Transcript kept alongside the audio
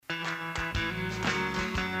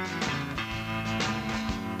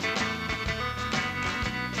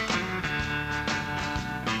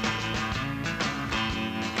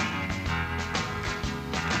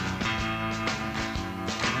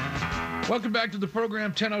Welcome back to the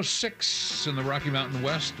program, 10:06 in the Rocky Mountain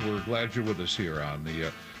West. We're glad you're with us here on the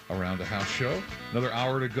Around the House show. Another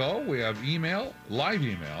hour to go. We have email, live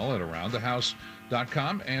email at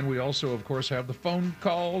aroundthehouse.com, and we also, of course, have the phone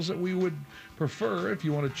calls that we would prefer. If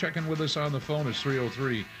you want to check in with us on the phone, it's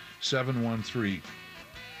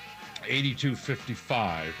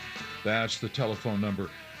 303-713-8255. That's the telephone number.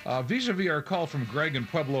 Vis-a-vis our call from Greg in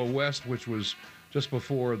Pueblo West, which was just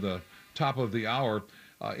before the top of the hour,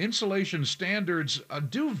 insulation standards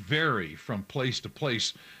do vary from place to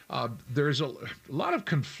place. There's a lot of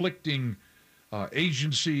conflicting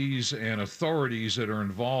agencies and authorities that are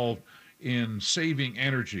involved in saving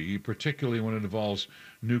energy, particularly when it involves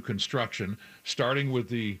new construction, starting with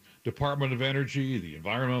the Department of Energy, the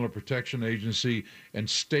Environmental Protection Agency, and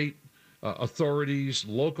state authorities,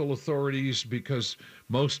 local authorities, because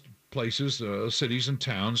most places, cities and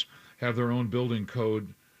towns, have their own building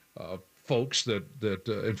code folks that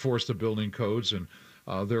enforce the building codes, and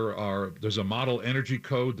there's a model energy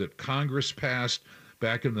code that Congress passed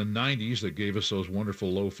back in the 90s that gave us those wonderful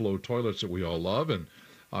low-flow toilets that we all love, and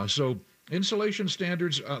so insulation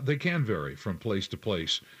standards, they can vary from place to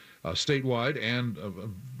place, statewide and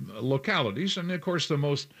localities, and of course the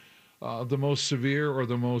most severe or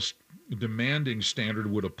the most demanding standard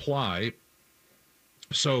would apply.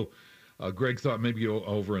 So Greg thought maybe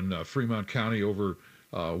over in Fremont County, over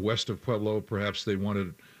west of Pueblo, perhaps they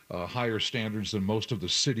wanted higher standards than most of the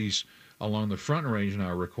cities along the Front Range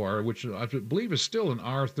now require, which I believe is still an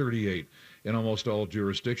R38 in almost all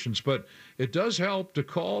jurisdictions. But it does help to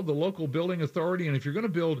call the local building authority, and if you're going to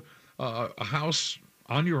build a house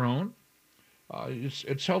on your own,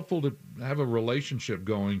 it's helpful to have a relationship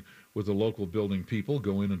going with the local building people.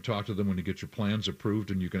 Go in and talk to them when you get your plans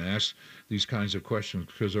approved, and you can ask these kinds of questions,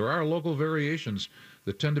 because there are local variations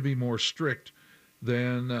that tend to be more strict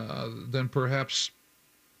than perhaps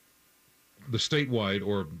the statewide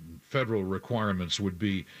or federal requirements would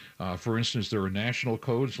be. For instance, there are national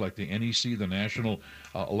codes like the NEC, the National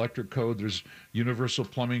Electric Code. There's universal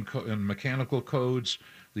plumbing and mechanical codes,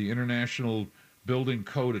 the International Building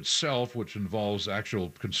Code itself, which involves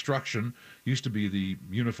actual construction, used to be the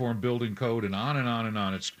Uniform Building Code, and on and on and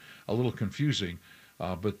on. It's a little confusing,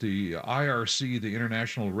 but the IRC, the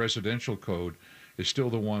International Residential Code, is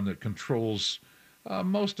still the one that controls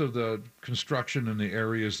most of the construction in the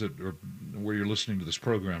areas that are where you're listening to this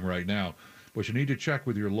program right now. But you need to check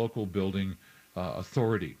with your local building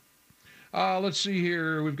authority. Let's see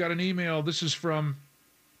here. We've got an email. This is from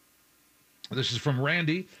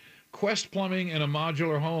Randy. Quest Plumbing and a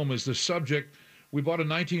modular home is the subject. We bought a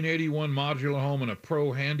 1981 modular home, and a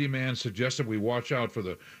pro handyman suggested we watch out for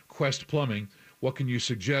the Quest Plumbing. What can you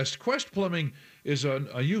suggest? Quest Plumbing is a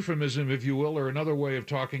euphemism, if you will, or another way of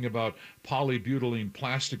talking about polybutylene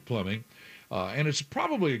plastic plumbing, and it's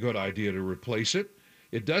probably a good idea to replace it.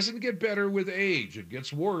 It doesn't get better with age. It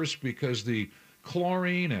gets worse because the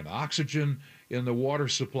chlorine and oxygen in the water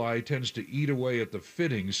supply tends to eat away at the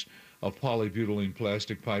fittings of polybutylene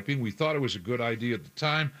plastic piping. We thought it was a good idea at the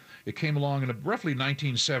time. It came along in roughly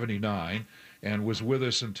 1979 and was with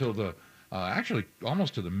us until the actually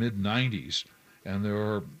almost to the mid-90s. And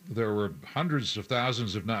there were hundreds of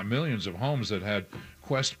thousands, if not millions, of homes that had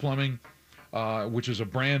Quest Plumbing, which is a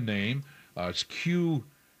brand name. It's Q.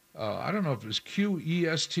 I don't know if it's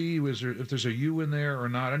QEST, if there's a U in there or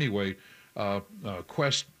not. Anyway,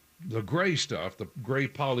 Quest, the gray stuff, the gray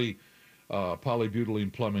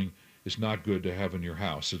polybutylene plumbing is not good to have in your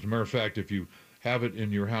house. As a matter of fact, if you have it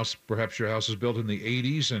in your house, perhaps your house is built in the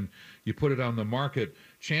 80s, and you put it on the market,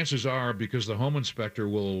 chances are, because the home inspector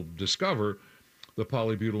will discover the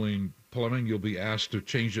polybutylene plumbing, you'll be asked to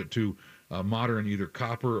change it to modern either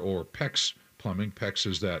copper or PEX plumbing. PEX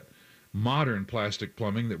is that modern plastic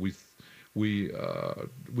plumbing that we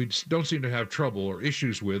don't seem to have trouble or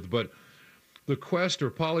issues with. But the Quest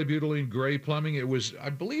or polybutylene gray plumbing, I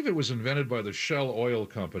believe it was invented by the Shell Oil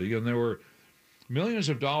Company, and there were millions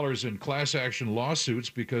of dollars in class action lawsuits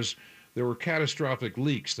because there were catastrophic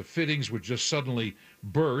leaks. The fittings would just suddenly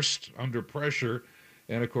burst under pressure,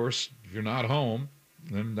 and of course, if you're not home,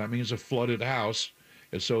 then that means a flooded house.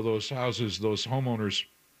 And so those homeowners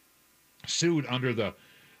sued under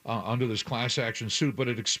this class action suit, but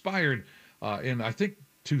it expired in, I think,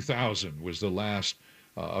 2000 was the last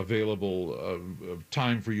available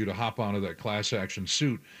time for you to hop onto that class action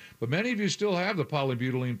suit. But many of you still have the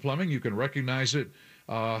polybutylene plumbing. You can recognize it.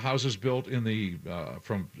 Houses built in the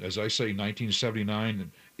from, as I say,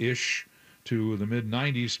 1979-ish to the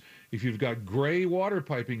mid-90s. If you've got gray water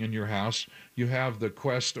piping in your house, you have the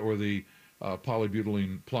Quest or the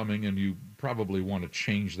polybutylene plumbing, and you probably want to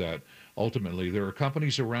change that ultimately. There are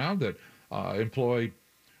companies around that employ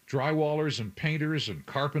drywallers and painters and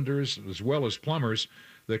carpenters, as well as plumbers,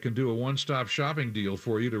 that can do a one-stop shopping deal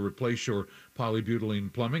for you to replace your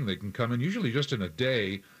polybutylene plumbing. They can come in usually just in a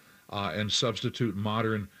day and substitute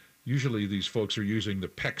modern. Usually these folks are using the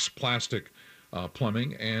PEX plastic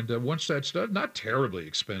plumbing, and once that's done, not terribly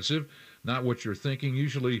expensive, not what you're thinking.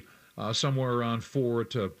 Usually somewhere around $4,000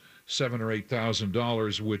 to $7,000 or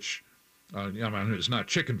 $8,000, which I mean, it's not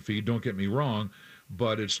chicken feed. Don't get me wrong,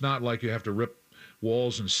 but it's not like you have to rip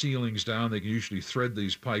walls and ceilings down. They can usually thread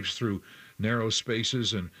these pipes through narrow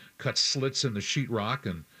spaces and cut slits in the sheetrock,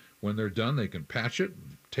 and when they're done, they can patch it,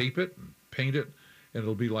 and tape it, and paint it, and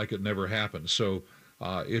it'll be like it never happened. So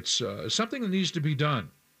it's something that needs to be done.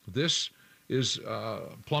 This is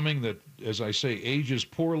plumbing that, as I say, ages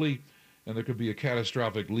poorly, and there could be a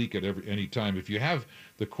catastrophic leak at any time. If you have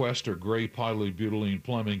the Quest or Gray polybutylene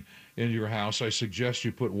plumbing in your house, I suggest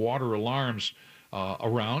you put water alarms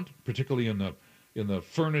around, particularly in the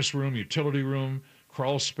furnace room, utility room,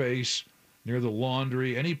 crawl space, near the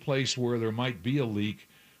laundry, any place where there might be a leak.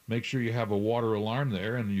 Make sure you have a water alarm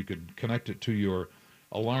there, and you could connect it to your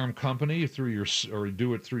alarm company or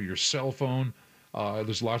do it through your cell phone.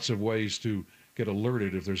 There's lots of ways to get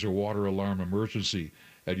alerted if there's a water alarm emergency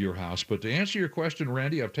at your house. But to answer your question,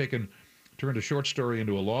 Randy, I've turned a short story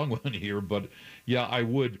into a long one here, but yeah, I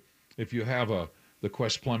would, if you have the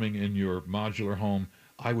Quest plumbing in your modular home,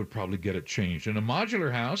 I would probably get it changed. In a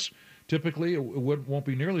modular house, typically it won't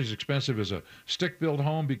be nearly as expensive as a stick-built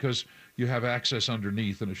home because you have access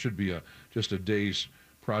underneath, and it should be just a day's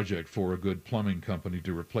project for a good plumbing company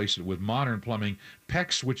to replace it with modern plumbing.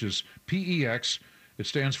 PEX, which is PEX, it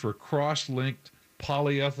stands for cross-linked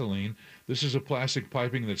polyethylene. This is a plastic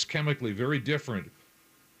piping that's chemically very different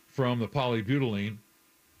from the polybutylene,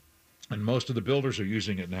 and most of the builders are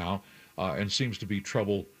using it now, and seems to be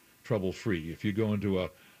trouble-free. If you go into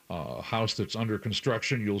a house that's under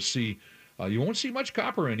construction, you'll see you won't see much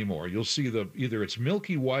copper anymore. You'll see either it's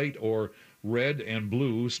milky white or red and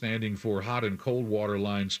blue, standing for hot and cold water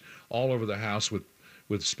lines all over the house with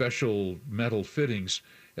special metal fittings.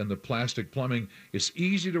 And the plastic plumbing is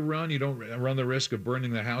easy to run. You don't run the risk of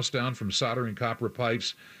burning the house down from soldering copper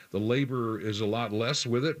pipes. The labor is a lot less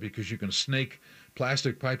with it because you can snake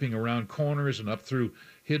plastic piping around corners and up through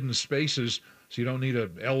hidden spaces, so you don't need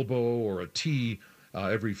an elbow or a T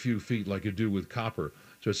every few feet like you do with copper.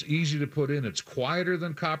 So it's easy to put in. It's quieter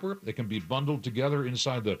than copper. It can be bundled together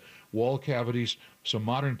inside the wall cavities. So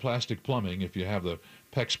modern plastic plumbing, if you have the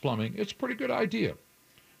PEX plumbing, it's a pretty good idea.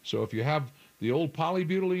 So if you have the old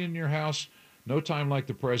polybutylene in your house, no time like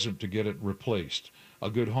the present to get it replaced. A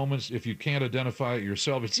good home, if you can't identify it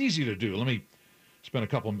yourself, it's easy to do. Let me spend a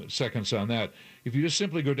couple seconds on that. If you just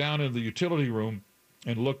simply go down into the utility room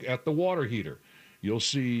and look at the water heater, you'll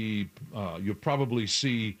probably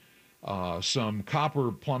see some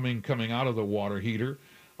copper plumbing coming out of the water heater,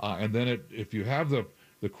 and then if you have the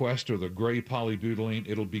Quest or the Gray polybutylene,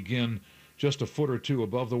 it'll begin just a foot or two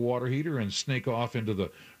above the water heater and snake off into the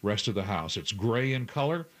rest of the house. It's gray in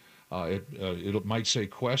color. It might say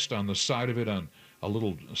Quest on the side of it, on a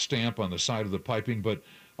little stamp on the side of the piping, but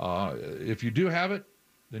if you do have it,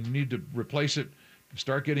 then you need to replace it.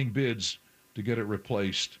 Start getting bids to get it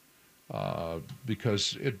replaced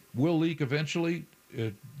because it will leak eventually.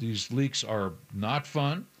 These leaks are not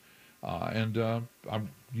fun, and I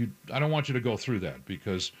don't want you to go through that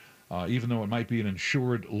because even though it might be an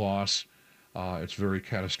insured loss, it's very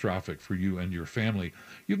catastrophic for you and your family.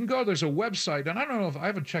 You can go, there's a website, and I don't know if I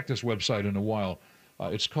haven't checked this website in a while.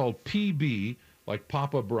 It's called PB, like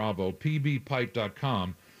Papa Bravo,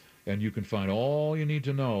 pbpipe.com, and you can find all you need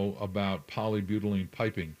to know about polybutylene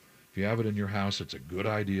piping. If you have it in your house, it's a good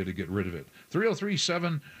idea to get rid of it.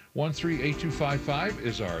 303-713-8255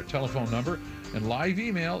 is our telephone number, and live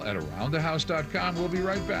email at aroundthehouse.com. We'll be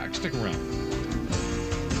right back. Stick around.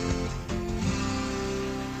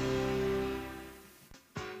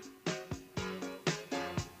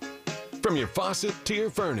 From your faucet to your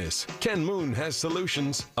furnace, Ken Moon has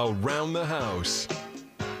solutions around the house.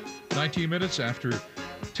 19 minutes after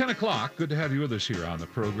 10 o'clock. Good to have you with us here on the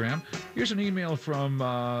program. Here's an email from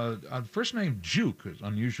first name Juke,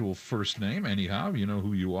 unusual first name. Anyhow, you know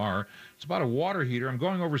who you are. It's about a water heater. I'm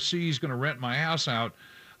going overseas, going to rent my house out.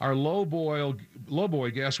 Our low boy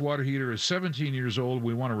gas water heater is 17 years old.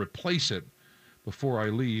 We want to replace it before I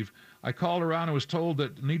leave. I called around and was told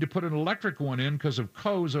that I need to put an electric one in because of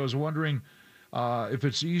codes. I was wondering if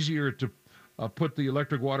it's easier to put the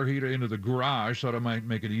electric water heater into the garage. Thought it might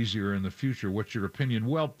make it easier in the future. What's your opinion?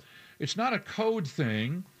 Well, it's not a code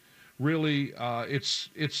thing, really. It's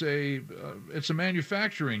a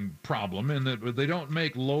manufacturing problem in that they don't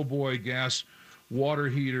make lowboy gas water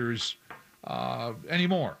heaters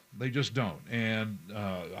anymore. They just don't. And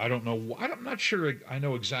I don't know. I'm not sure I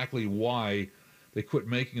know exactly why they quit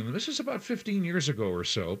making them. This is about 15 years ago or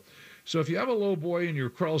so. So if you have a low boy in your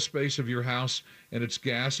crawl space of your house and it's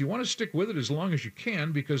gas, you want to stick with it as long as you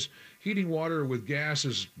can, because heating water with gas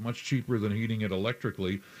is much cheaper than heating it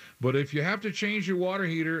electrically. But if you have to change your water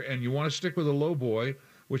heater and you want to stick with a low boy,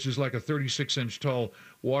 which is like a 36-inch tall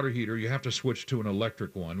water heater, you have to switch to an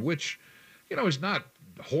electric one, which, is not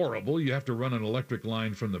horrible. You have to run an electric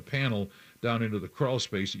line from the panel down into the crawl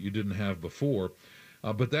space that you didn't have before.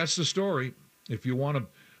 But that's the story. If you want to,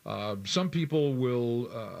 some people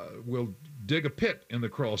will dig a pit in the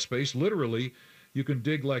crawl space. Literally, you can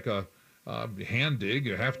dig like a hand dig.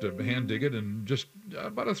 You have to hand dig it, and just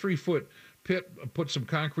about a 3-foot pit. Put some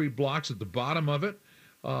concrete blocks at the bottom of it,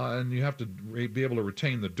 and you have to be able to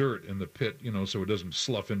retain the dirt in the pit, so it doesn't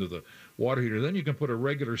slough into the water heater. Then you can put a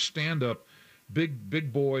regular stand-up,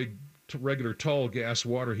 big boy, regular tall gas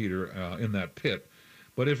water heater in that pit.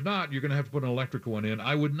 But if not, you're going to have to put an electric one in.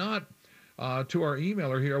 I would not. To our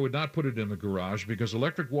emailer here, I would not put it in the garage, because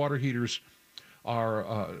electric water heaters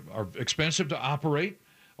are expensive to operate.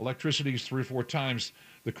 Electricity is 3 or 4 times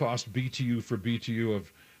the cost BTU for BTU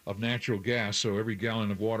of natural gas, so every gallon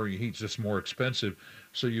of water you heat is just more expensive.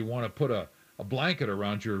 So you want to put a blanket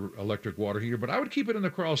around your electric water heater, but I would keep it in the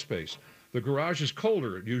crawl space. The garage is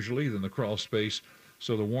colder usually than the crawl space,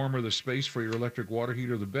 so the warmer the space for your electric water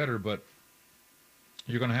heater, the better, but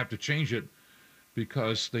you're going to have to change it,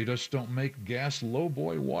 because they just don't make gas low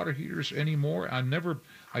boy water heaters anymore.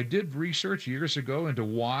 I did research years ago into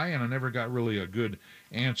why, and I never got really a good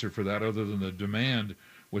answer for that, other than the demand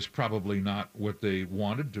was probably not what they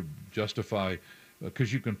wanted to justify,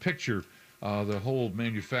 because you can picture the whole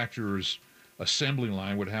manufacturer's assembly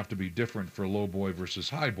line would have to be different for low boy versus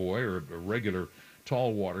high boy, or a regular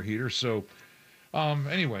tall water heater. So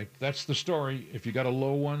anyway, that's the story. If you got a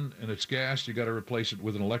low one and it's gas, you got to replace it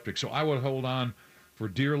with an electric. So I would hold on for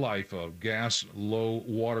dear life a gas low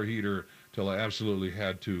water heater till I absolutely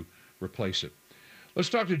had to replace it. Let's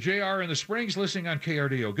talk to JR in the Springs, listening on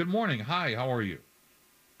KRDO. Good morning. Hi, how are you?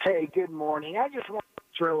 Hey, good morning. I just want to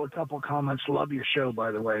throw a couple comments. Love your show, by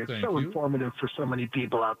the way. It's so informative for so many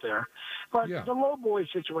people out there. But the low boy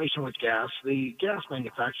situation with gas, the gas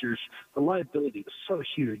manufacturers, the liability is so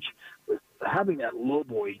huge. With having that low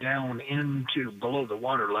boy down into below the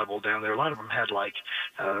water level down there, a lot of them had like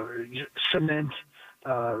cement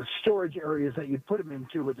storage areas that you'd put them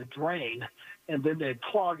into with a drain, and then they'd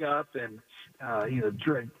clog up, and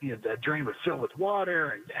that drain would fill with water,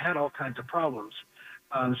 and had all kinds of problems.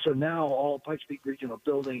 So now all Pikes Peak Regional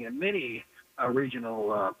Building and many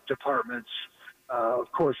regional departments,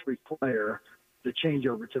 of course, require the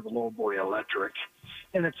changeover to the low boy electric,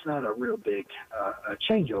 and it's not a real big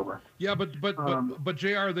changeover. Yeah, but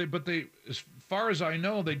JR, they as far as I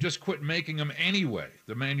know, they just quit making them anyway.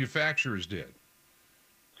 The manufacturers did.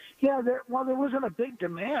 Yeah, there wasn't a big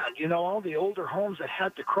demand. All the older homes that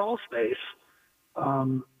had the crawl space,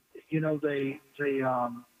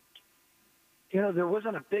 there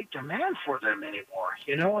wasn't a big demand for them anymore,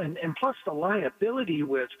 and plus the liability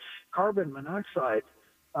with carbon monoxide,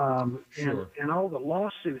 and all the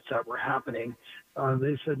lawsuits that were happening,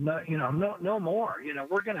 they said, no more,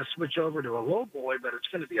 we're going to switch over to a low boy, but it's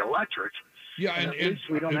going to be electric. Yeah.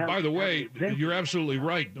 And by the way, you're absolutely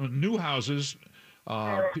right. New houses,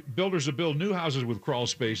 builders that build new houses with crawl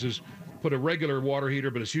spaces put a regular water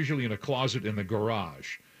heater, but it's usually in a closet in the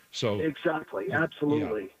garage. So exactly.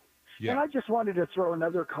 Absolutely. Yeah. And I just wanted to throw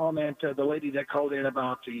another comment to the lady that called in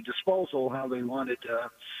about the disposal, how they wanted,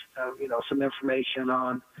 some information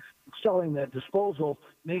on selling that disposal.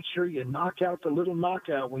 Make sure you knock out the little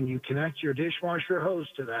knockout when you connect your dishwasher hose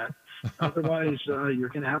to that. Otherwise, you're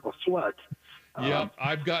going to have a flood. Yeah,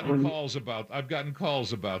 I've gotten calls about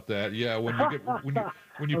that. Yeah,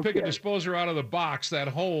 when you pick a disposer out of the box, that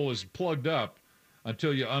hole is plugged up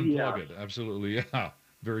until you unplug it. Absolutely, yeah.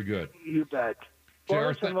 Very good. You bet.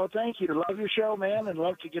 Well, thank you. Love your show, man, and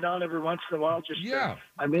love to get on every once in a while.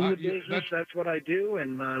 I'm in the business. That's what I do,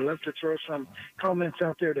 and I love to throw some comments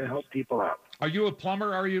out there to help people out. Are you a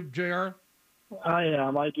plumber? Are you, JR? I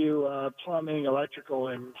am. I do plumbing, electrical,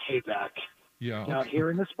 and HVAC. Yeah. Out here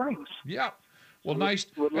in the Springs. Yeah. Well, nice.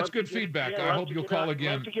 That's good feedback. I hope you'll call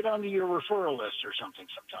again. I'd love to get onto your referral list or something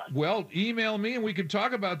sometime. Well, email me and we can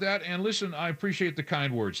talk about that. And listen, I appreciate the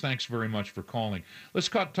kind words. Thanks very much for calling. Let's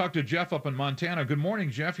talk to Jeff up in Montana. Good morning,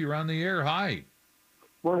 Jeff. You're on the air. Hi.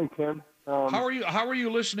 Morning, Ken. How are you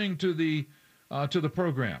listening to the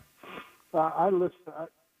program? I listen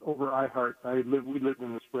over iHeart. We lived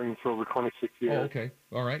in the Springs for over 26 years. Oh, okay.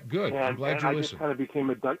 All right. Good. I'm glad you listened. I just kind of became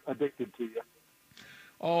addicted to you.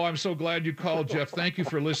 Oh, I'm so glad you called, Jeff. Thank you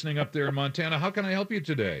for listening up there in Montana. How can I help you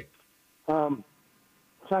today?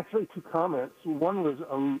 It's actually two comments. One was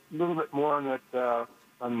a little bit more on that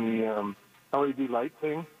on the LED light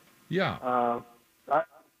thing. Yeah.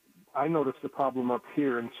 I noticed a problem up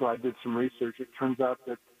here, and so I did some research. It turns out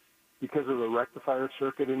that because of the rectifier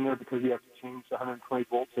circuit in there, because you have to change the 120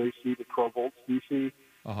 volts AC to 12 volts DC,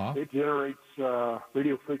 it generates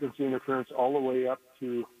radio frequency interference all the way up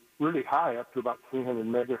to really high, up to about 300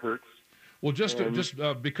 megahertz. Well, just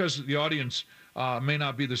because the audience may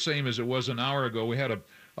not be the same as it was an hour ago, we had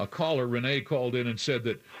a caller, Renee, called in and said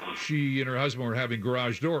that she and her husband were having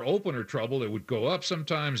garage door opener trouble. It would go up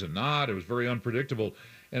sometimes and not. It was very unpredictable.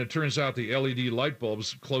 And it turns out the LED light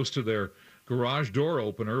bulbs close to their garage door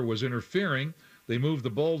opener was interfering. They moved the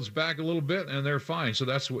bulbs back a little bit, and they're fine. So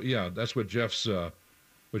that's what Jeff's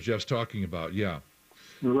talking about. Yeah.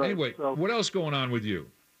 Right. Anyway, so, what else going on with you?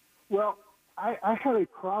 Well, I had a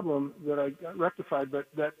problem that I got rectified, but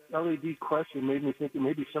that LED question made me think that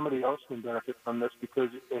maybe somebody else can benefit from this because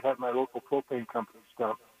they have my local propane company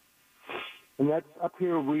stumped. And that's up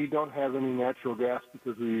here. We don't have any natural gas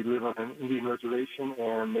because we live on an Indian reservation,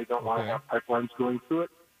 and they don't want to have pipelines going through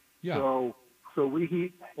it. Yeah. So we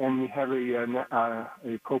heat, and we have a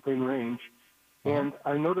propane range. And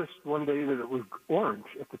I noticed one day that it was orange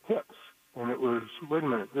at the tips. And it was, wait a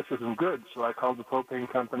minute, this isn't good. So I called the propane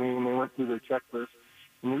company, and they went through their checklist,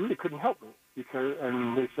 and they really couldn't help me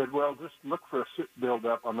and they said, well, just look for a soot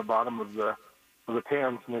buildup on the bottom of the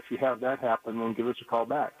pans, and if you have that happen, then give us a call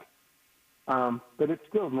back. But it's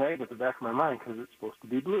still nagging at the back of my mind because it's supposed to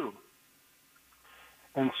be blue.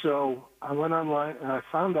 And so I went online, and I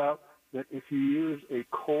found out that if you use a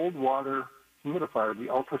cold water humidifier, the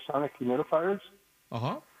ultrasonic humidifiers,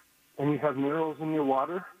 and you have minerals in your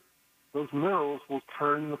water, those minerals will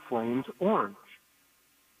turn the flames orange.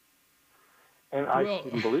 And I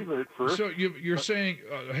didn't believe it at first. So you're saying,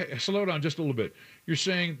 slow down just a little bit. You're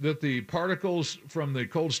saying that the particles from the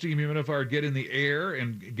cold steam humidifier get in the air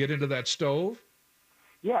and get into that stove?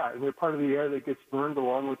 Yeah, and they're part of the air that gets burned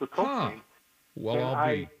along with the propane. Well,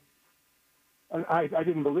 and I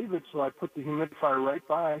didn't believe it, so I put the humidifier right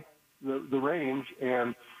by the range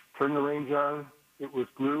and turned the range on. It was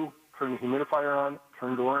blue. Turned the humidifier on.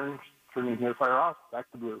 Turned orange. Turned the humidifier off. Back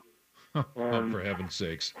to blue. And, for heaven's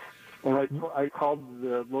sakes. And I called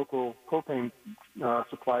the local propane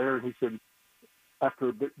supplier, and he said, after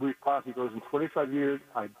a brief pause, he goes, in 25 years,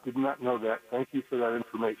 I did not know that. Thank you for that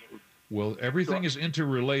information. Well, everything is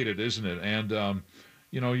interrelated, isn't it? And,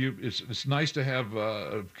 it's nice to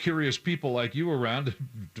have curious people like you around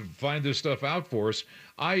to find this stuff out for us.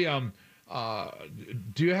 Do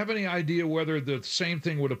you have any idea whether the same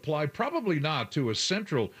thing would apply? Probably not to a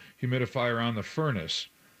central humidifier on the furnace.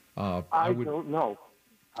 I don't know.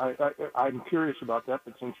 I'm curious about that,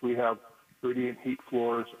 but since we have radiant heat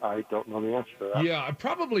floors, I don't know the answer to that. Yeah,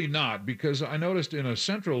 probably not, because I noticed in a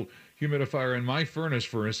central humidifier in my furnace,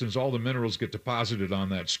 for instance, all the minerals get deposited on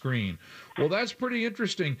that screen. Well, that's pretty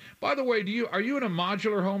interesting. By the way, are you in a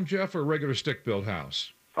modular home, Jeff, or a regular stick-built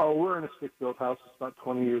house? Oh, we're in a stick-built house. It's about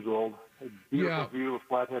 20 years old. A beautiful view of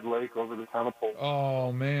Flathead Lake over the town of Polk.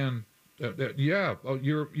 Oh, man. Yeah. Oh,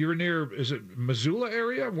 you're near, is it Missoula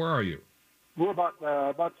area? Where are you? We're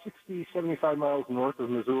about 60, 75 miles north of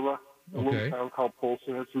Missoula, a little town called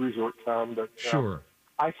Polson. It's a resort town. But, sure.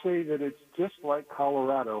 I say that it's just like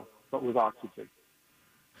Colorado, but with oxygen.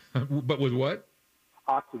 But with what?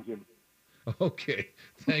 Oxygen. Okay.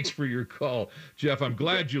 Thanks for your call. Jeff, I'm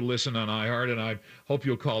glad you listen on iHeart, and I hope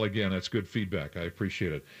you'll call again. That's good feedback. I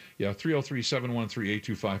appreciate it. Yeah,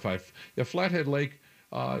 303-713-8255. Yeah, Flathead Lake,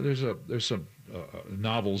 there's some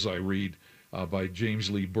novels I read by James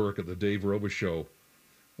Lee Burke at the Dave Roba Show,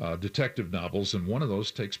 detective novels, and one of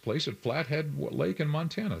those takes place at Flathead Lake in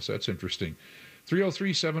Montana, so that's interesting.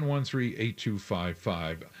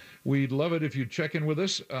 303-713-8255. We'd love it if you'd check in with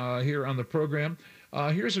us here on the program.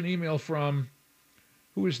 Here's an email from,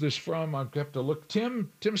 who is this from? I have to look.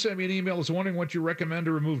 Tim sent me an email. Is wondering what you recommend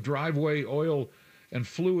to remove driveway oil and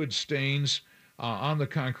fluid stains on the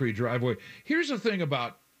concrete driveway. Here's the thing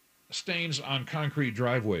about stains on concrete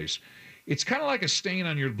driveways. It's kind of like a stain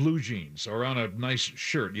on your blue jeans or on a nice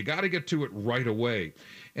shirt. You got to get to it right away.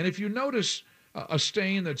 And if you notice a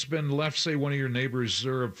stain that's been left, say one of your neighbors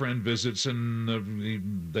or a friend visits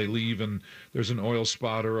and they leave and there's an oil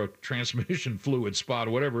spot or a transmission fluid spot,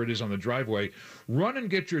 whatever it is on the driveway, run and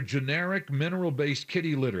get your generic mineral-based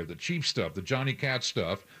kitty litter, the cheap stuff, the Johnny Cat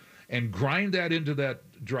stuff, and grind that into that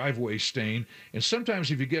driveway stain. And sometimes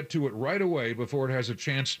if you get to it right away before it has a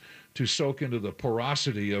chance to soak into the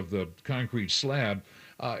porosity of the concrete slab,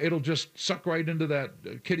 it'll just suck right into that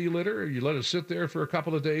kitty litter. You let it sit there for a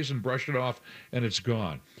couple of days and brush it off, and it's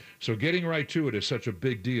gone. So getting right to it is such a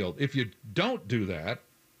big deal. If you don't do that,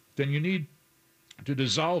 then you need to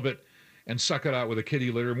dissolve it and suck it out with a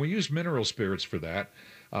kitty litter. And we use mineral spirits for that.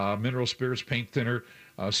 Mineral spirits, paint thinner,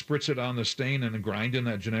 spritz it on the stain and then grind in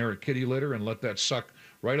that generic kitty litter and let that suck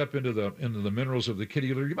right up into the minerals of the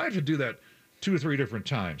kitty litter. You might have to do that 2 or 3 different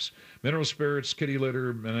times. Mineral spirits, kitty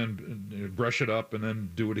litter, and then brush it up and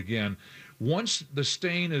then do it again. Once the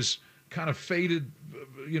stain is kind of faded,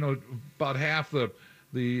 about half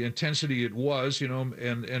the intensity it was, and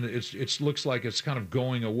it looks like it's kind of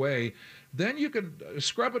going away, then you can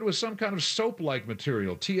scrub it with some kind of soap-like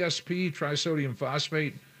material, TSP, trisodium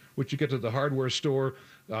phosphate, which you get to the hardware store,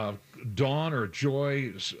 Dawn or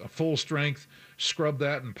Joy, full strength. Scrub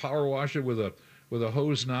that and power wash it with a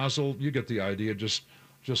hose nozzle. You get the idea. Just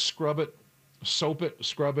scrub it, soap it,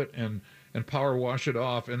 scrub it, and power wash it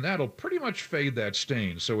off, and that'll pretty much fade that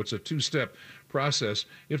stain. So it's a 2-step process.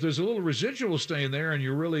 If there's a little residual stain there and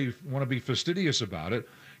you really want to be fastidious about it,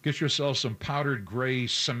 get yourself some powdered gray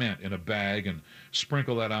cement in a bag and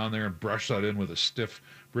sprinkle that on there and brush that in with a stiff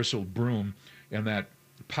bristled broom, and that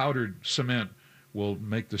powdered cement will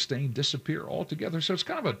make the stain disappear altogether. So it's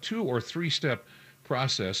kind of a 2 or 3-step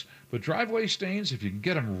process. But driveway stains, if you can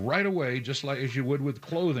get them right away, just like as you would with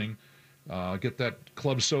clothing, get that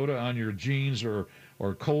club soda on your jeans or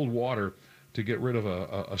cold water to get rid of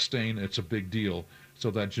a stain. It's a big deal.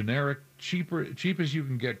 So that generic, cheap as you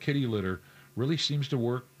can get kitty litter really seems to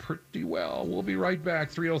work pretty well. We'll be right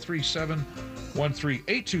back.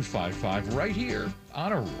 303-713-8255 right here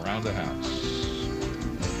on Around the House.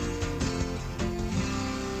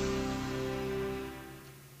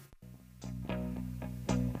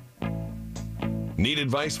 Need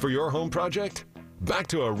advice for your home project? Back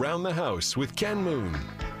to Around the House with Ken Moon.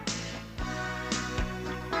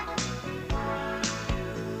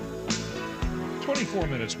 24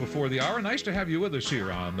 minutes before the hour. Nice to have you with us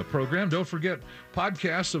here on the program. Don't forget,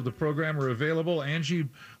 podcasts of the program are available. Angie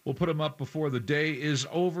will put them up before the day is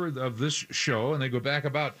over of this show, and they go back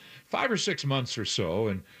about 5 or 6 months or so.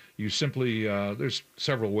 And you simply, there's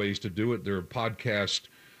several ways to do it. There are podcast,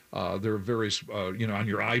 there are various, on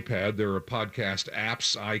your iPad, there are podcast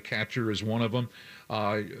apps. iCatcher is one of them.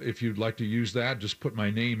 If you'd like to use that, just put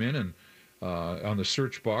my name in and on the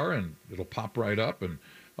search bar, and it'll pop right up. And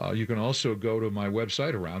you can also go to my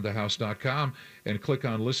website, aroundthehouse.com, and click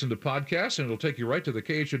on Listen to Podcasts, and it'll take you right to the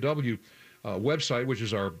KHOW website, which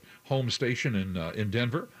is our home station in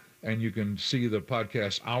Denver. And you can see the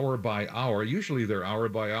podcast hour by hour. Usually they're hour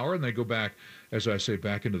by hour, and they go back, as I say,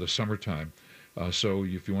 back into the summertime. So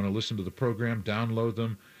if you want to listen to the program, download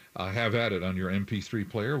them. Have at it on your MP3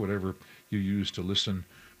 player, whatever you use to listen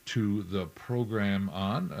to the program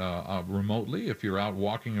on remotely. If you're out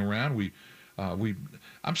walking around,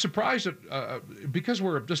 I'm surprised that because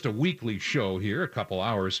we're just a weekly show here, a couple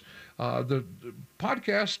hours, the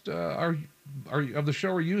podcast of the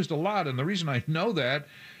show are used a lot, and the reason I know that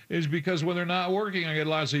is because when they're not working, I get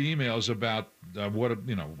lots of emails about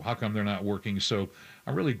how come they're not working. So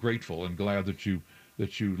I'm really grateful and glad that you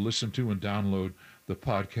listen to and download the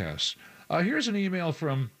podcasts. Here's an email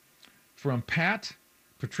from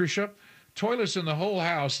Patricia. Toilets in the whole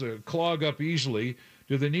house clog up easily.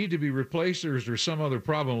 Do they need to be replaced, or is there some other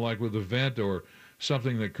problem like with the vent or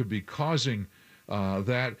something that could be causing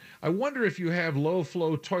that? I wonder if you have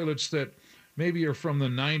low-flow toilets that maybe are from the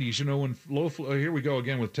 90s. When low-flow, here we go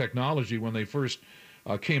again with technology. When they first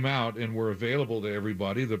came out and were available to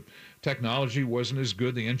everybody, the technology wasn't as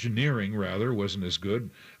good. The engineering, rather, wasn't as good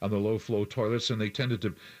on the low-flow toilets, and they tended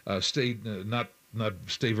to stay not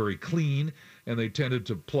stay very clean, and they tended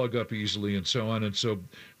to plug up easily and so on. And so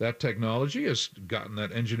that technology that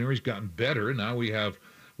engineering's gotten better. Now we have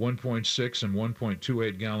 1.6 and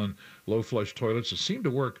 1.28 gallon low flush toilets that seem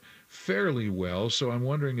to work fairly well. So I'm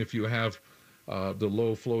wondering if you have the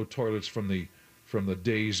low flow toilets from the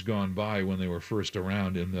days gone by when they were first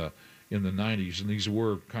around in the 90s, and these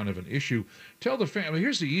were kind of an issue. Tell the family,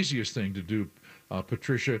 here's the easiest thing to do,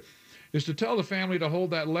 Patricia, is to tell the family to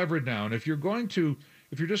hold that lever down. If you're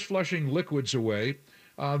just flushing liquids away,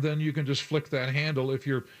 then you can just flick that handle. If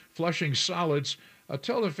you're flushing solids,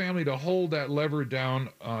 tell the family to hold that lever down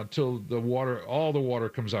till all the water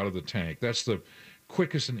comes out of the tank. That's the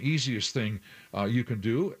quickest and easiest thing you can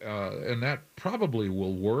do, and that probably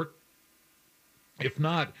will work. If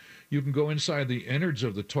not, you can go inside the innards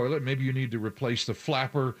of the toilet. Maybe you need to replace the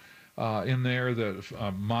flapper in there. The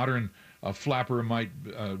modern flapper might,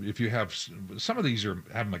 if you have, some of these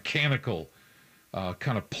have mechanical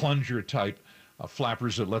kind of plunger type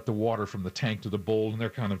flappers that let the water from the tank to the bowl,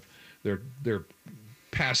 and they're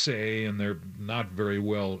passe and they're not very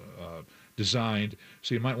well designed.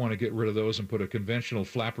 So you might want to get rid of those and put a conventional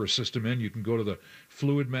flapper system in. You can go to the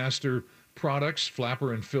Fluid Master products,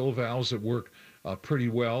 flapper and fill valves that work pretty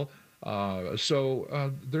well.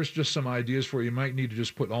 So there's just some ideas for you. You might need to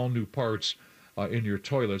just put all new parts in your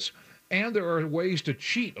toilets. And there are ways to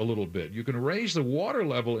cheat a little bit. You can raise the water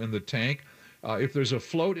level in the tank. If there's a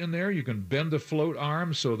float in there, you can bend the float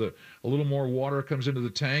arm so that a little more water comes into the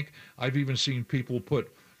tank. I've even seen people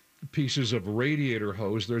put pieces of radiator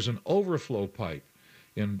hose. There's an overflow pipe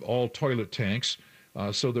in all toilet tanks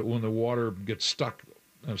so that when the water gets stuck,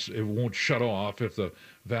 it won't shut off. If the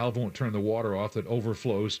valve won't turn the water off, that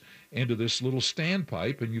overflows into this little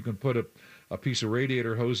standpipe, and you can put a piece of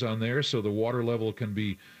radiator hose on there so the water level can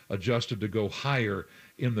be adjusted to go higher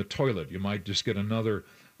in the toilet. You might just get another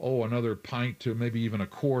pint to maybe even a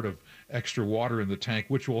quart of extra water in the tank,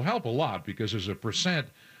 which will help a lot because as a percent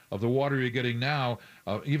of the water you're getting now,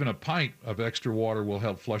 even a pint of extra water will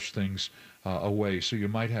help flush things away. So you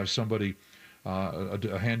might have somebody,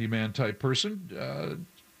 a handyman type person,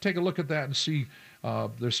 take a look at that and see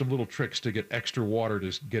there's some little tricks to get extra water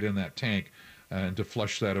to get in that tank and to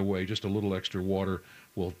flush that away. Just a little extra water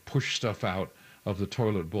will push stuff out of the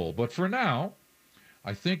toilet bowl. But for now,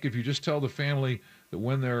 I think if you just tell the family that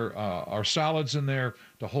when there are solids in there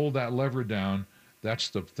to hold that lever down, that's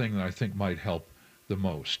the thing that I think might help the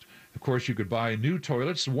most. Of course, you could buy new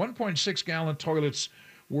toilets. 1.6-gallon toilets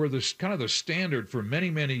were kind of the standard for many,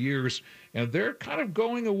 many years, and they're kind of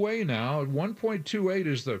going away now. 1.28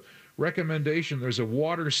 is the recommendation. There's a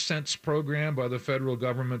water sense program by the federal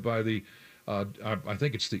government, by the I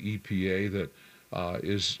think it's the EPA that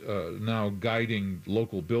is now guiding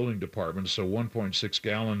local building departments. So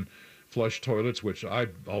 1.6-gallon flush toilets, which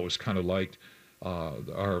I've always kind of liked,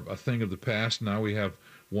 are a thing of the past. Now we have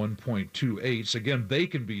 1.28s. Again, they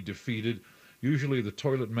can be defeated. Usually the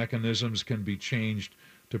toilet mechanisms can be changed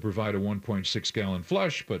to provide a 1.6-gallon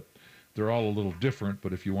flush, but they're all a little different.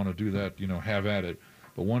 But if you want to do that, have at it.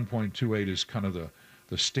 But 1.28 is kind of the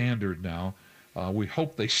standard now. We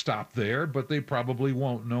hope they stop there, but they probably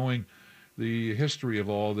won't, knowing the history of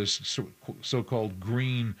all this so-called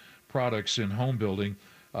green products in home building.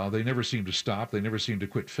 They never seem to stop. They never seem to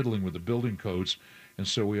quit fiddling with the building codes. And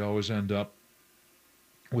so we always end up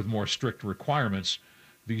with more strict requirements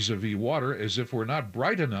vis-a-vis water, as if we're not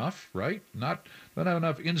bright enough, right? Not have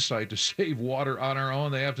enough insight to save water on our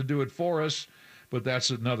own. They have to do it for us. But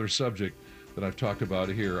that's another subject that I've talked about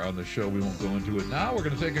here on the show. We won't go into it now. We're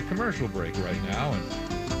going to take a commercial break right now and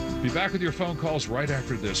be back with your phone calls right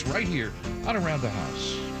after this, right here on Around the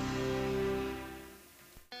House.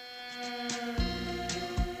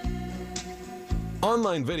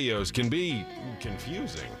 Online videos can be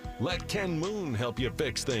confusing. Let Ken Moon help you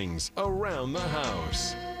fix things around the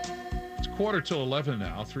house. It's 11:15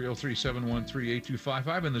 now,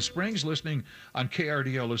 303-713-8255. In the Springs, listening on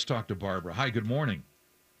KRDO. Let's talk to Barbara. Hi, good morning.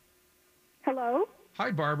 Hello.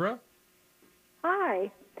 Hi, Barbara.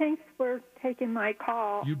 Hi. Thanks for taking my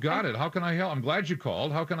call. You got it. How can I help? I'm glad you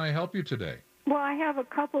called. How can I help you today? Well, I have a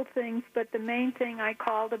couple things, but the main thing I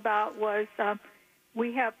called about was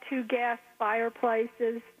we have 2 gas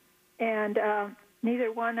fireplaces, and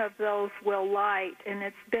neither one of those will light, and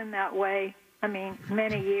it's been that way,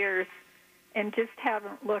 many years, and just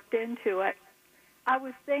haven't looked into it. I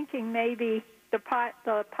was thinking maybe the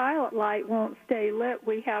pilot light won't stay lit.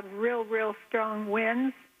 We have real strong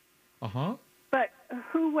winds. Uh-huh. But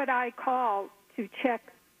who would I call to check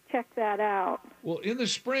that out? Well, in the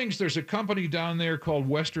Springs, there's a company down there called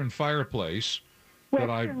Western Fireplace.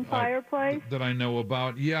 Western Fireplace? That I know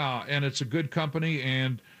about. Yeah, and it's a good company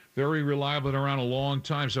and very reliable, been around a long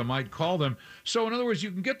time, so I might call them. So, in other words,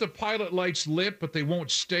 you can get the pilot lights lit, but they won't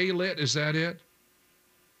stay lit. Is that it?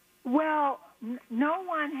 Well, no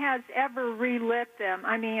one has ever relit them.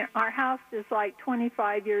 Our house is like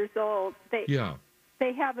 25 years old. They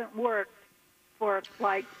haven't worked for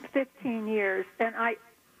like 15 years, and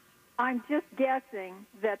I'm just guessing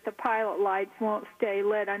that the pilot lights won't stay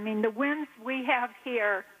lit. The winds we have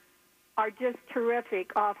here are just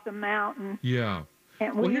terrific off the mountain. Yeah.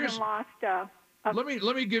 And we even lost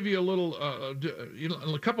Let me give you a little,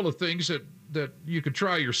 a couple of things that you could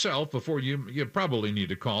try yourself before you probably need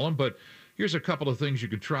to call them, but here's a couple of things you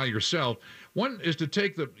could try yourself. One is to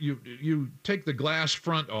take you take the glass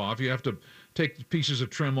front off. You have to take the pieces of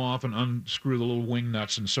trim off and unscrew the little wing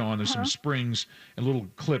nuts and so on. There's some springs and little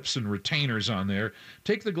clips and retainers on there.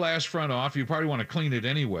 Take the glass front off. You probably want to clean it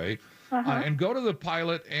anyway. And go to the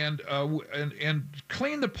pilot and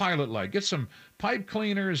clean the pilot light. Get some pipe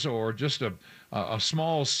cleaners or just a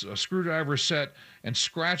small screwdriver set and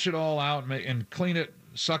scratch it all out and clean it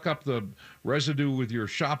suck up the residue with your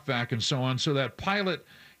shop vac and so on. So that pilot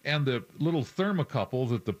and the little thermocouple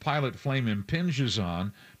that the pilot flame impinges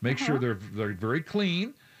on, make sure they're very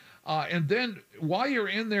clean. And then while you're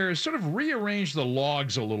in there, sort of rearrange the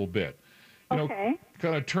logs a little bit. You know,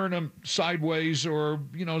 kind of turn them sideways, or,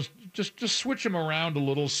 you know, just switch them around a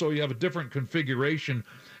little so you have a different configuration.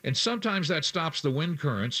 And sometimes that stops the wind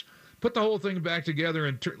currents. Put the whole thing back together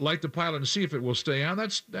and light the pilot and see if it will stay on.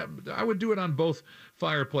 I would do it on both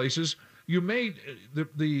fireplaces. You may,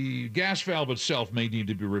 the gas valve itself may need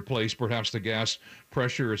to be replaced. Perhaps the gas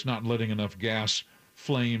pressure is not letting enough gas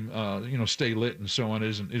flame, stay lit and so on.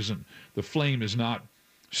 The flame is not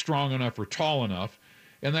strong enough or tall enough.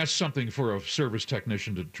 And that's something for a service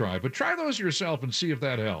technician to try. But try those yourself and see if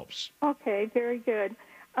that helps. Okay, very good.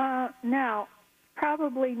 Now,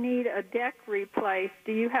 probably need a deck replaced.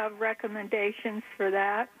 Do you have recommendations for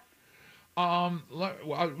that?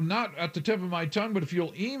 Not at the tip of my tongue, but if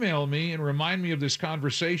you'll email me and remind me of this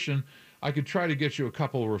conversation, I could try to get you a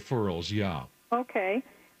couple of referrals, yeah. Okay.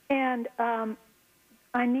 And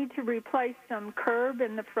I need to replace some curb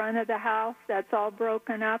in the front of the house. That's all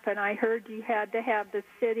broken up, and I heard you had to have the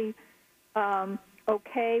city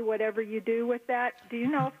okay whatever you do with that. Do you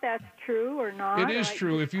know if that's true or not? It is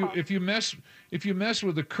true. If you mess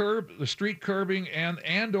with the curb, the street curbing,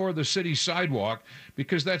 and or the city sidewalk,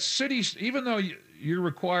 because that city, even though you're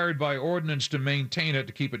required by ordinance to maintain it,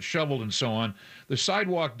 to keep it shoveled and so on, the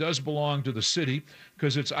sidewalk does belong to the city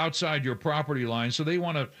because it's outside your property line. So they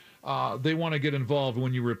want to get involved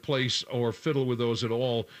when you replace or fiddle with those at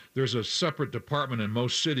all. There's a separate department in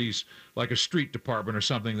most cities, like a street department or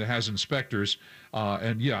something, that has inspectors.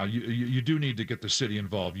 And yeah, you do need to get the city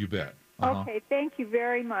involved, you bet. Okay, thank you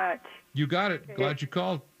very much. You got it. Glad you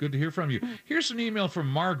called. Good to hear from you. Here's an email from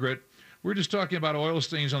Margaret. We're just talking about oil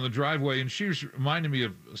stains on the driveway, and she was reminding me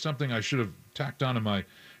of something I should have tacked on in my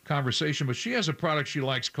conversation, but she has a product she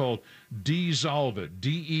likes called Desolvit,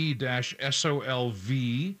 DE-SOLV-IT,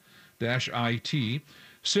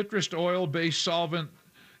 citrus oil-based solvent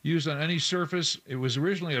used on any surface. It was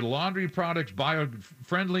originally a laundry product,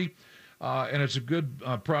 bio-friendly, and it's a good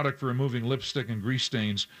product for removing lipstick and grease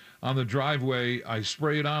stains on the driveway. I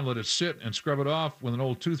spray it on, let it sit, and scrub it off with an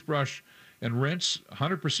old toothbrush and rinse.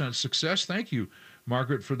 100% success. Thank you,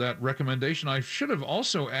 Margaret, for that recommendation. I should have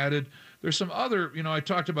also added, there's some other, I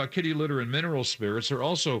talked about kitty litter and mineral spirits. There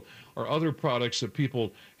also are other products that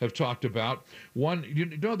people have talked about. One,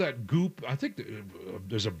 that Goop, I think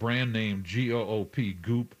there's a brand name, G-O-O-P,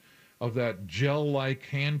 Goop, of that gel-like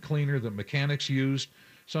hand cleaner that mechanics used.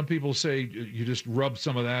 Some people say you just rub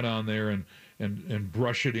some of that on there and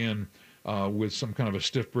brush it in with some kind of a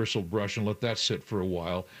stiff bristled brush and let that sit for a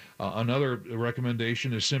while. Another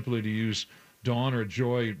recommendation is simply to use Dawn or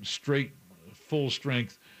Joy straight,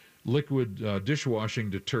 full-strength liquid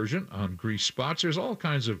dishwashing detergent on grease spots. There's all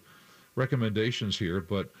kinds of recommendations here,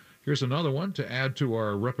 but here's another one to add to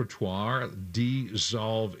our repertoire,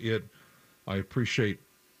 Desolve It. I appreciate,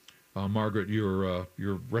 Margaret, your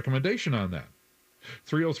recommendation on that.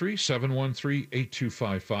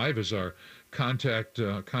 303-713-8255 is our contact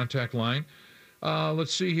line.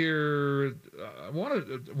 Let's see here.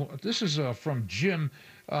 This is from Jim.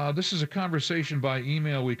 This is a conversation by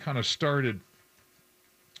email we kind of started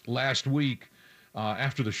last week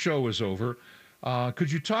after the show was over.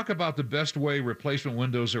 Could you talk about the best way replacement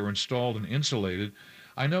windows are installed and insulated?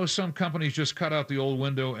 I know some companies just cut out the old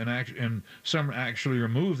window and some actually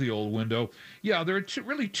remove the old window. Yeah, there are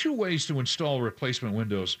really two ways to install replacement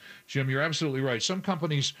windows. Jim, you're absolutely right. Some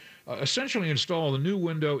companies essentially install the new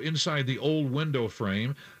window inside the old window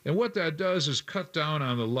frame, and what that does is cut down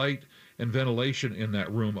on the light and ventilation in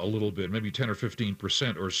that room a little bit, maybe 10 or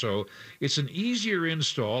 15% or so. It's an easier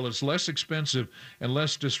install, it's less expensive and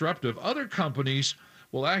less disruptive. Other companies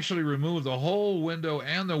will actually remove the whole window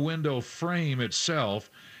and the window frame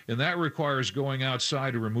itself, and that requires going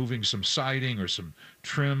outside and removing some siding or some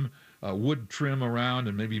trim, wood trim around,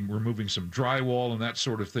 and maybe removing some drywall and that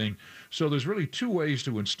sort of thing. So there's really two ways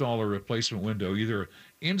to install a replacement window, either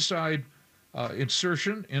inside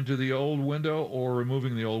insertion into the old window or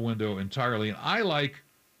removing the old window entirely. And I like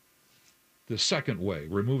the second way,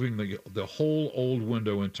 removing the whole old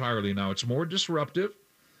window entirely. Now, it's more disruptive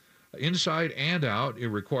inside and out. It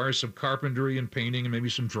requires some carpentry and painting and maybe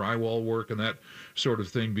some drywall work and that sort of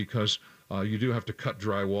thing, because you do have to cut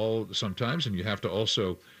drywall sometimes, and you have to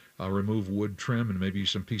also remove wood trim and maybe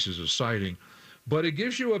some pieces of siding. But it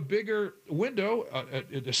gives you a bigger window,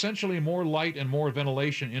 essentially more light and more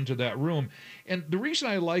ventilation into that room. And the reason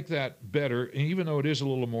I like that better, even though it is a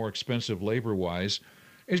little more expensive labor-wise,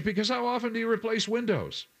 is because how often do you replace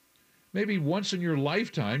windows? maybe once in your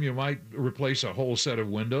lifetime, you might replace a whole set of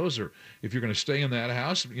windows, or if you're going to stay in that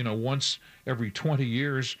house, once every 20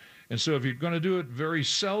 years. And so if you're going to do it very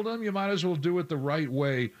seldom, you might as well do it the right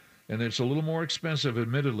way. And it's a little more expensive,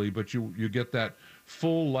 admittedly, but you get that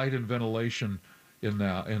full light and ventilation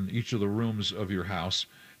in each of the rooms of your house.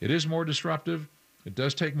 It is more disruptive. It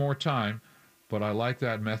does take more time, but I like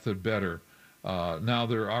that method better. Now,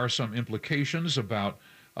 there are some implications about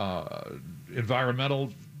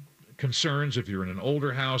environmental concerns. If you're in an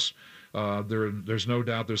older house, there's no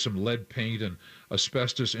doubt there's some lead paint and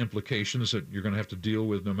asbestos implications that you're going to have to deal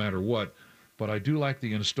with no matter what. But I do like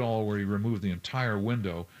the install where you remove the entire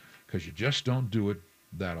window, because you just don't do it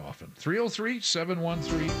that often.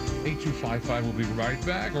 303-713-8255. We'll be right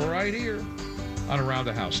back right here on Around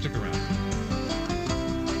the House. Stick around.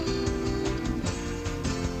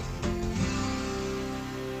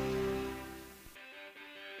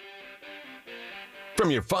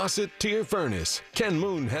 From your faucet to your furnace, Ken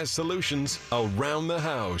Moon has solutions around the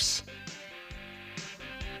house.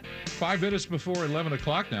 5 minutes before 11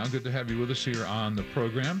 o'clock now. Good to have you with us here on the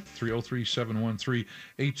program.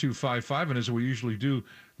 303-713-8255. And as we usually do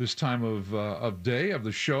this time of day of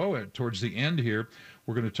the show, towards the end here,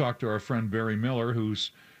 we're going to talk to our friend Barry Miller, who's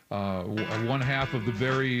one half of the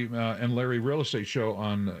Barry and Larry Real Estate Show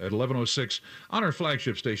at 11:06 on our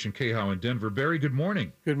flagship station, KHOW in Denver. Barry, good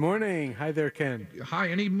morning. Good morning. Hi there, Ken. Hi.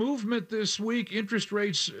 Any movement this week? Interest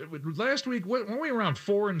rates last week, weren't we around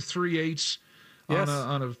 4 3/8 yes.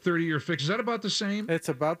 on a 30-year fix? Is that about the same? It's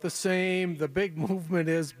about the same. The big movement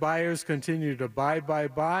is buyers continue to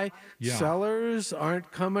buy. Yeah. Sellers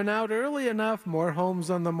aren't coming out early enough. More homes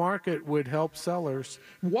on the market would help sellers.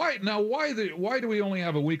 Why do we only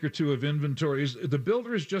have a week or two of inventories? The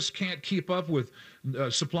builders just can't keep up with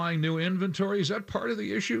supplying new inventory. Is that part of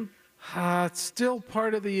the issue? It's still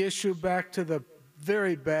part of the issue, back to the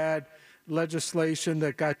very bad legislation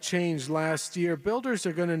that got changed last year. Builders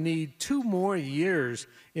are going to need 2 more years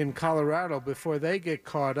in Colorado before they get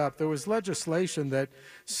caught up. There was legislation that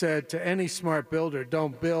said to any smart builder,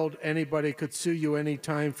 don't build, anybody could sue you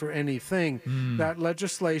anytime for anything. That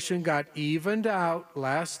legislation got evened out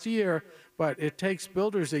last year, but it takes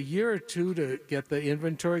builders a year or two to get the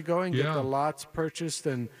inventory going, get the lots purchased,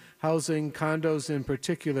 and housing, condos in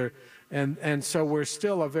particular. And so we're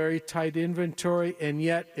still a very tight inventory, and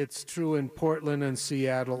yet it's true in Portland and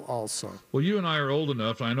Seattle also. Well, you and I are old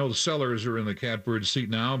enough. I know the sellers are in the catbird seat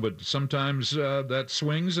now, but sometimes that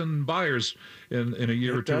swings, and buyers in a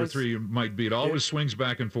year or 2 or 3 might be. It always swings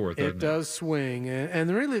back and forth. It does swing.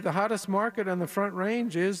 And really the hottest market on the Front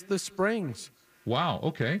Range is the Springs. Wow,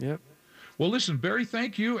 okay. Yep. Well, listen, Barry,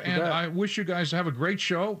 thank you, and I wish you guys to have a great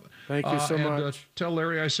show. Thank you so much. Tell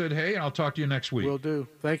Larry I said hey, and I'll talk to you next week. Will do.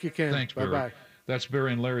 Thank you, Ken. Thanks, Barry. Bye-bye. That's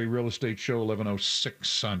Barry and Larry Real Estate Show,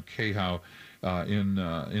 1106 on KHOW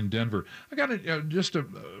in Denver. We got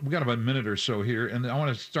about a minute or so here, and I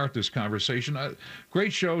want to start this conversation.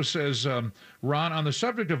 Great show, says Ron. On the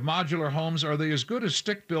subject of modular homes, are they as good as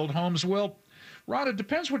stick-built homes? Well, Ron, it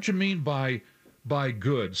depends what you mean by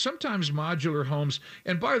good. Sometimes modular homes,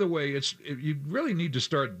 and by the way, you really need to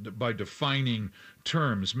start by defining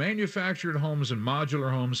terms. Manufactured homes and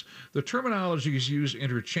modular homes, the terminology is used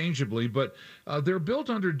interchangeably, but they're built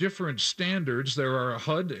under different standards. There are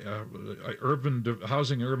HUD,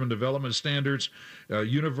 Housing Urban Development Standards,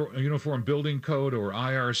 Uniform Building Code, or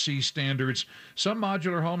IRC standards. Some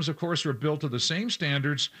modular homes, of course, are built to the same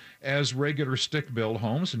standards as regular stick-built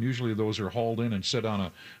homes, and usually those are hauled in and set on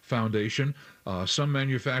a foundation. Some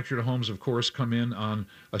manufactured homes, of course, come in on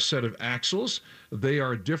a set of axles. They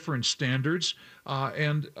are different standards,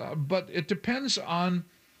 but it depends on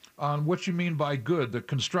what you mean by good. The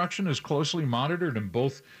construction is closely monitored in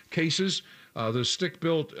both cases. The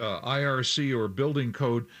stick-built IRC or building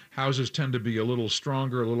code houses tend to be a little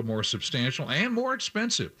stronger, a little more substantial, and more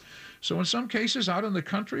expensive. So in some cases out in the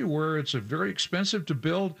country where it's very expensive to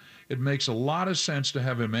build, it makes a lot of sense to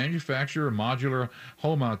have a manufacturer, a modular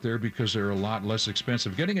home out there because they're a lot less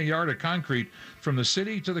expensive. Getting a yard of concrete from the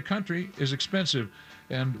city to the country is expensive,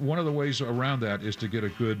 and one of the ways around that is to get a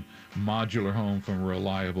good modular home from a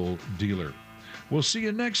reliable dealer. We'll see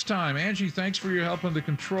you next time. Angie, thanks for your help in the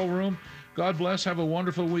control room. God bless. Have a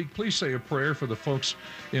wonderful week. Please say a prayer for the folks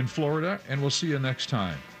in Florida, and we'll see you next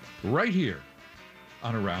time right here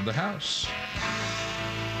on Around the House.